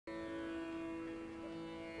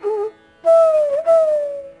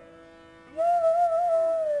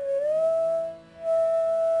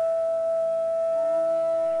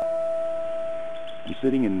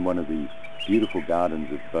sitting in one of the beautiful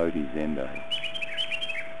gardens of BODHIZENDO.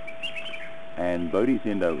 And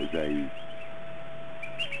BODHIZENDO is a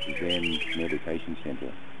Zen meditation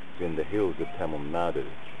center in the hills of Tamil Nadu.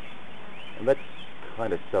 And that's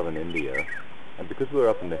kind of southern India. And because we're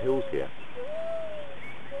up in the hills here,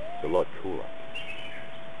 it's a lot cooler.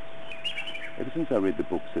 Ever since I read the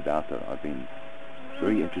book Siddhartha, I've been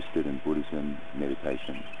very interested in Buddhism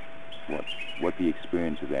meditation, what the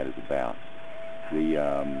experience of that is about.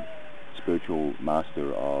 The spiritual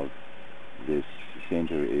master of this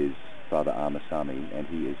center is Father Amasami, and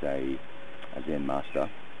he is a Zen master.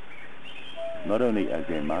 Not only a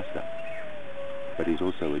Zen master, but he's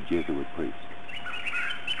also a Jesuit priest.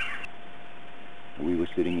 We were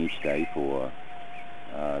sitting each day for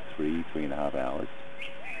 3.5 hours,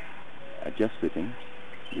 just sitting.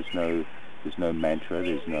 There's no mantra,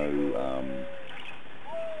 there's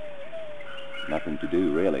nothing to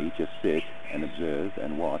do really, just sit and observe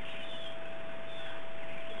and watch.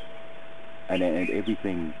 And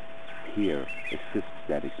everything here assists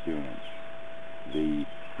that experience. The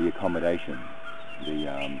accommodation,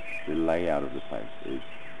 the layout of the place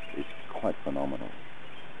is quite phenomenal.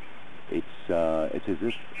 It's as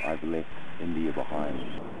if I've left India behind.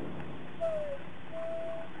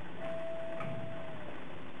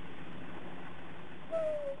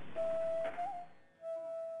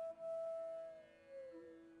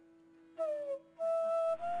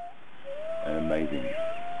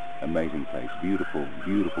 An amazing place. Beautiful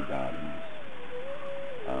gardens.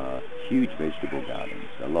 Huge vegetable gardens.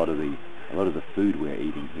 A lot of the food we're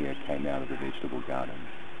eating here came out of the vegetable gardens.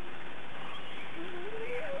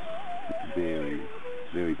 It's very,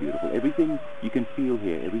 very beautiful. Everything you can feel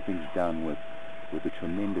here, everything's done with a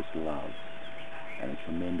tremendous love and a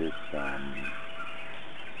tremendous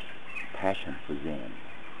passion for Zen.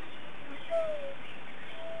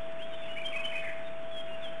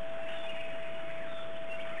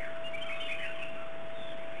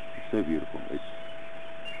 It's so beautiful. It's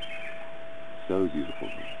so beautiful.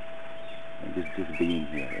 And just being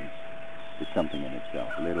here is something in itself,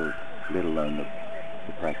 let alone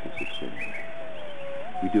the practice of sitting.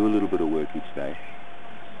 We do a little bit of work each day.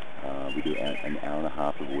 We do an hour and a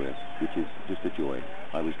half of work, which is just a joy.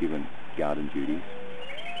 I was given garden duties,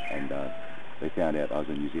 and they found out I was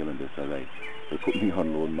a New Zealander, so they put me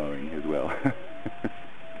on lawn mowing as well.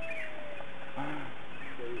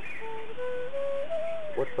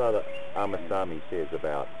 What Father Amasami says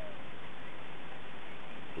about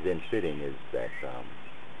Zen sitting is that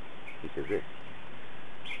he says this: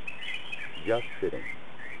 just sitting,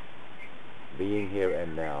 being here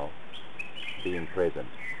and now, being present,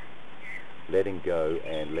 letting go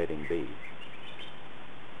and letting be.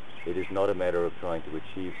 It is not a matter of trying to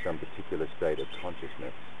achieve some particular state of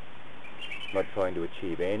consciousness, not trying to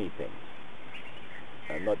achieve anything,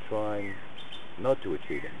 and not trying not to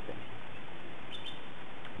achieve anything.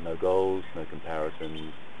 No goals, no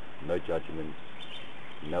comparisons, no judgments,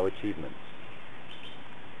 no achievements.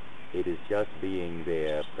 It is just being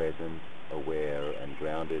there, present, aware, and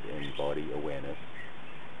grounded in body awareness,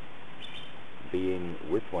 being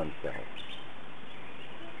with oneself,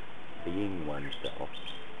 being oneself,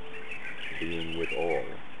 being with all.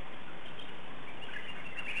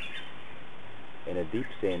 In a deep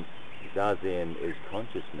sense, Zazen is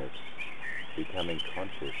consciousness becoming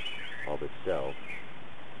conscious of itself,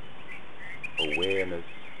 awareness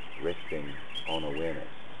resting on awareness.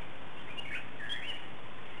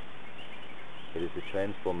 It is the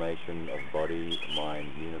transformation of body-mind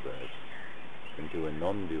universe into a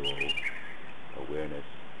non-dual awareness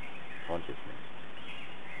consciousness.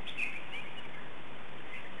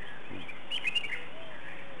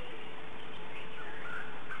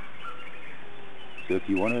 So if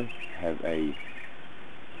you want to have a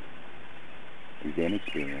Zen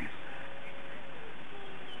experience,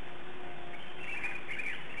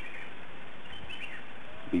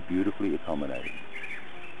 be beautifully accommodated,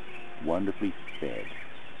 wonderfully fed,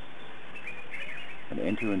 and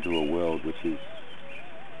enter into a world which is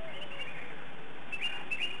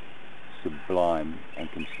sublime and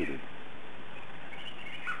considered.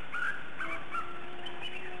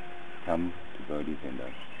 Come to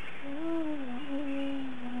BODHIZENDO.